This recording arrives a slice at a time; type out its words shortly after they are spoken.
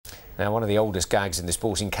Now, one of the oldest gags in the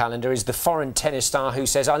sporting calendar is the foreign tennis star who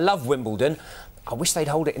says, "I love Wimbledon. I wish they'd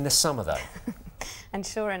hold it in the summer, though." And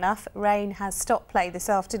sure enough, rain has stopped play this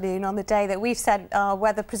afternoon on the day that we've sent our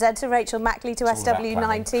weather presenter, Rachel Mackley, to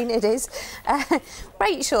SW19. It is.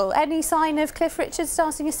 Rachel, any sign of Cliff Richard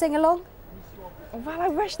starting a sing-along? Well, I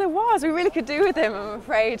wish there was. We really could do with him, I'm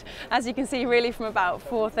afraid. As you can see, really from about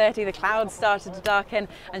 4:30, the clouds started to darken,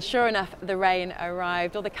 and sure enough, the rain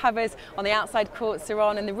arrived. All the covers on the outside courts are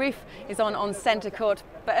on, and the roof is on centre court.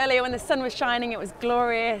 But earlier, when the sun was shining, it was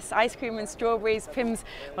glorious. Ice cream and strawberries, Pimm's.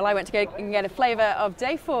 Well, I went to go and get a flavour of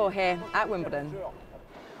day 4 here at Wimbledon.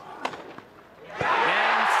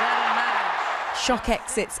 Shock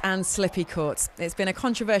exits and slippy courts. It's been a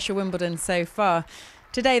controversial Wimbledon so far.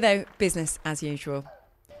 Today, though, business as usual.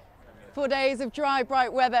 4 days of dry,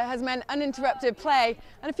 bright weather has meant uninterrupted play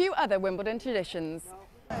and a few other Wimbledon traditions.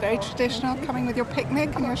 Very traditional, coming with your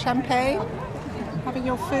picnic and your champagne, having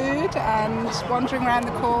your food and wandering around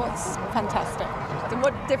the courts. Fantastic. So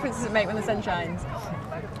what difference does it make when the sun shines?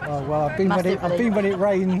 Oh, well, I've been when it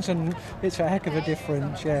rains, and it's a heck of a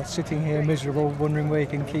difference. Yeah, sitting here miserable, wondering where you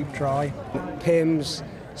can keep dry. Pimm's,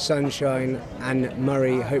 sunshine and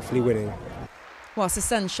Murray hopefully winning. Whilst the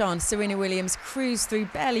sun shone, Serena Williams cruised through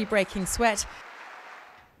barely breaking sweat.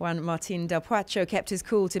 Juan Martín del Potro kept his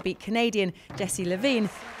cool to beat Canadian Jessie Levine.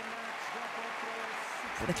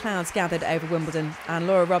 But the clouds gathered over Wimbledon, and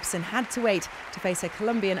Laura Robson had to wait to face her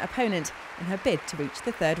Colombian opponent in her bid to reach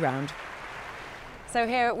the 3rd round. So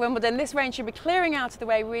here at Wimbledon, this rain should be clearing out of the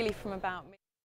way really from about